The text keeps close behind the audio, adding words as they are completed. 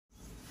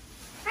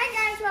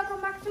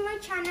back to my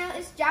channel.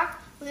 It's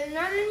Jack with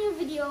another new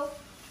video.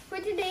 For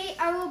today,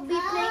 I will be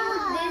playing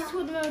with this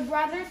with my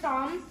brother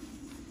Tom.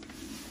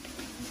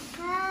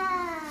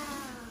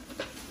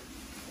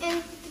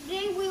 And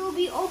today we will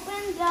be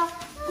opening the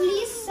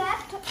police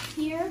set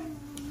here.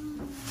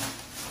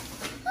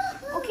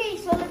 Okay,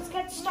 so let's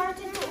get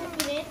started to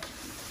open it.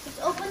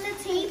 Let's open the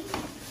tape.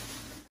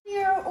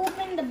 We are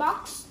opening the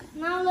box.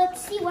 Now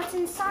let's see what's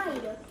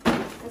inside.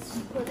 Let's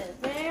put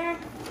it there.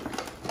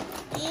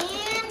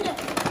 And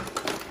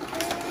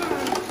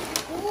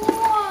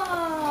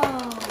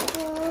whoa!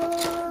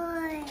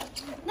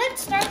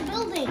 Let's start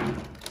building.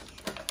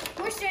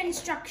 Where's the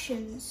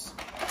instructions?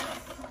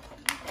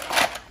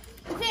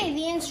 Okay,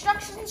 the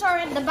instructions are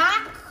at the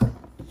back.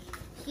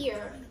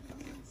 Here.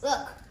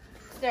 Look.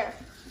 There.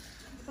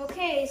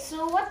 Okay,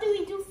 so what do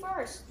we do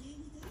first?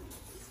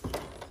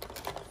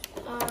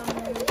 I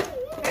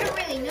don't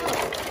really know. I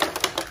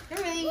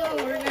don't really know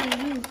what we're gonna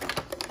do.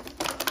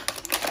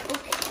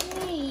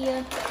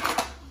 Okay.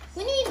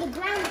 We need the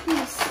ground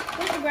piece.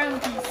 Where's the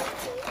ground piece?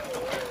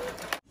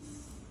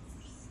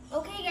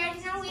 Okay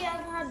guys, now we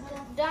have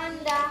done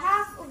the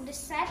half of the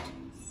set.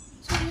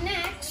 So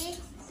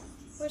next,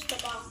 where's the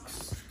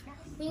box?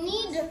 We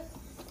need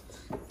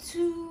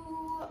to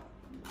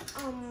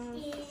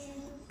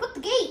put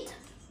the gate.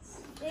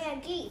 Yeah,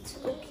 gate.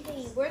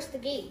 Okay, where's the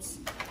gates?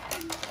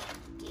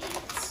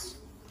 Gates.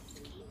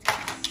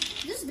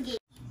 This is the gate.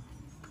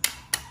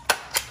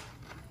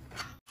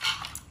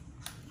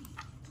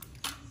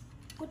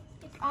 Put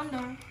it on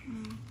there.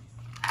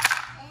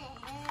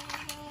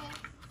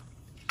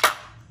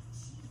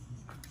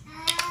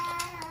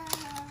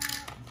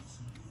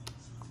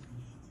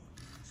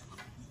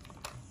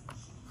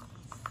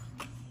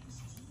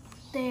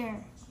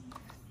 There.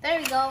 There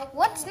we go.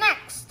 What's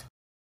next?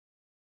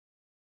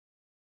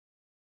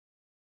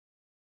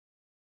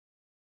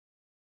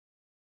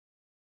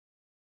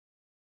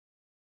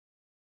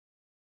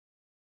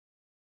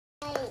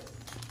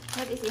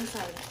 What is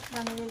inside?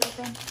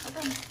 Open.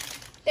 Open.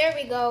 There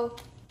we go.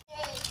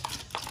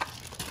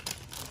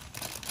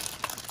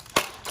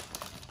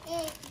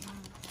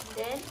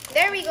 Then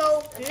There we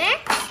go.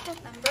 Next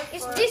number 4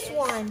 is this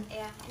one.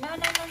 Yeah. No.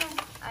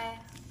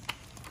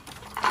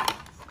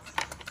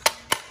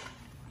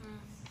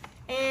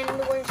 And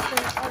where's the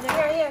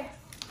other? Here.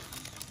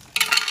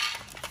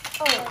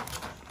 Oh.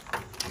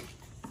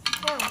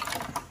 Wow.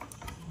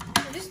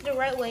 This is the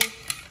right way.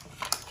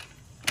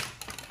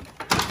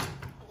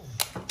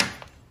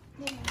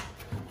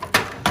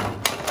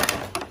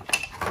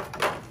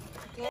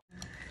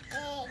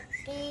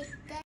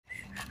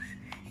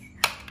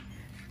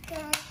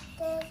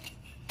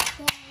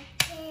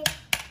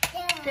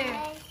 There.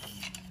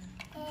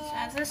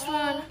 So this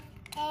one.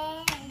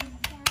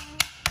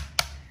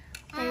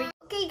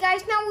 Okay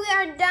guys, now we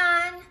are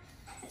done.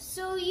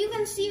 So you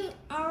can see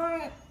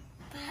our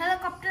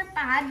helicopter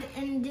pad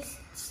and this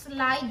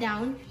slide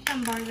down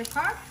from the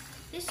car.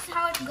 This is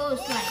how it goes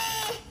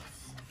like.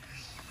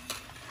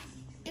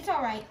 It's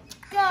alright.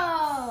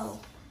 Go!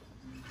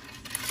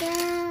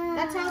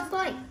 That's how it's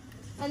like.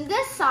 On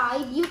this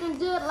side, you can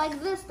do it like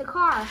this, the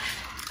car.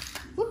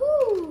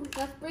 Woohoo!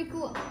 That's pretty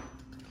cool.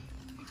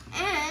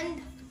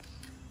 And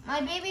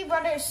my baby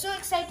brother is so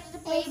excited to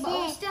play, but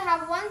we still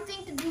have one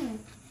thing to do.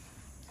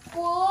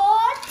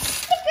 Put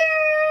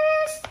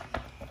stickers!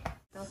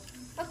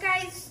 Okay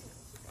guys,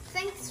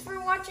 thanks for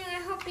watching.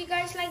 I hope you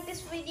guys like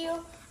this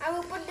video. I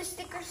will put the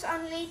stickers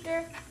on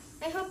later.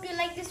 I hope you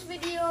like this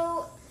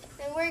video.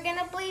 And we're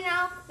gonna play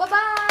now.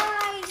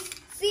 Bye-bye!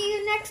 See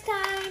you next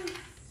time.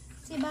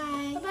 Say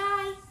bye.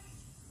 Bye-bye.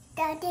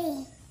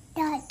 Daddy.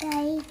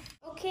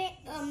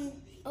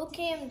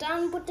 Okay, I'm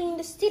done putting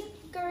the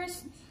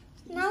stickers.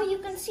 Now you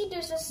can see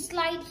there's a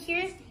slide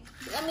here.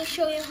 Let me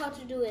show you how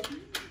to do it.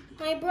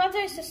 My brother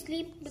is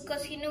asleep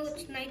because he knows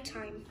it's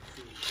nighttime.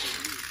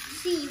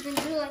 See, you can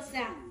do it like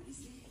that.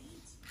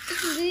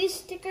 These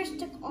stickers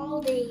took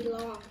all day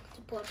long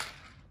to put.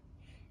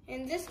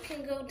 And this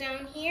can go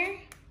down here.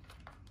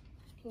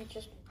 You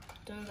just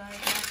do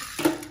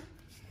that.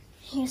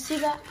 You see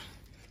that?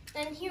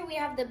 And here we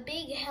have the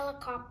big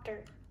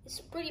helicopter. It's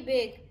pretty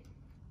big.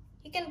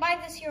 You can buy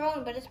this your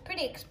own, but it's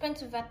pretty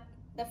expensive at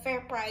the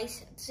fair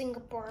price at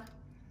Singapore.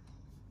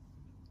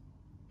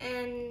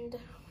 And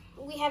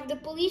we have the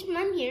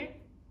policeman here.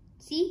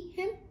 See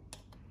him?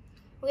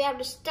 We have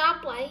the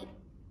stoplight.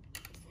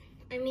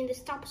 I mean the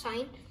stop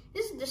sign.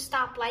 This is the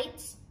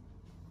stoplights.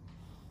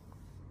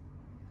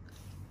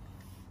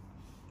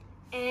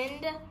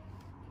 And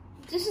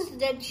this is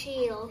the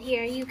jail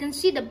here. You can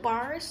see the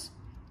bars.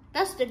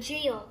 That's the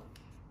jail.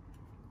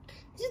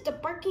 This is the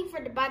parking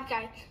for the bad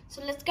guy.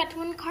 So let's get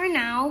one car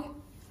now.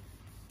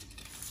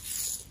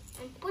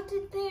 And put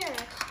it there.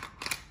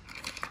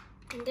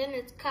 And then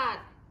it's cut.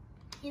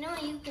 You know,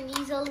 you can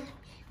easily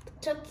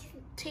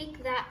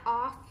take that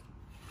off.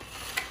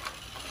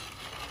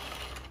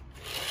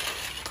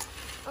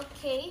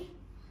 Okay.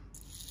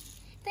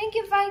 Thank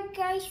you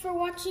guys for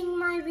watching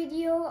my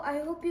video. I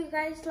hope you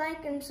guys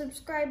like and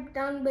subscribe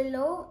down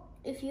below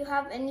if you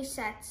have any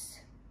sets.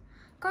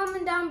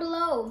 Comment down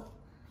below.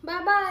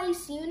 Bye bye.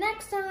 See you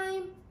next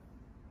time.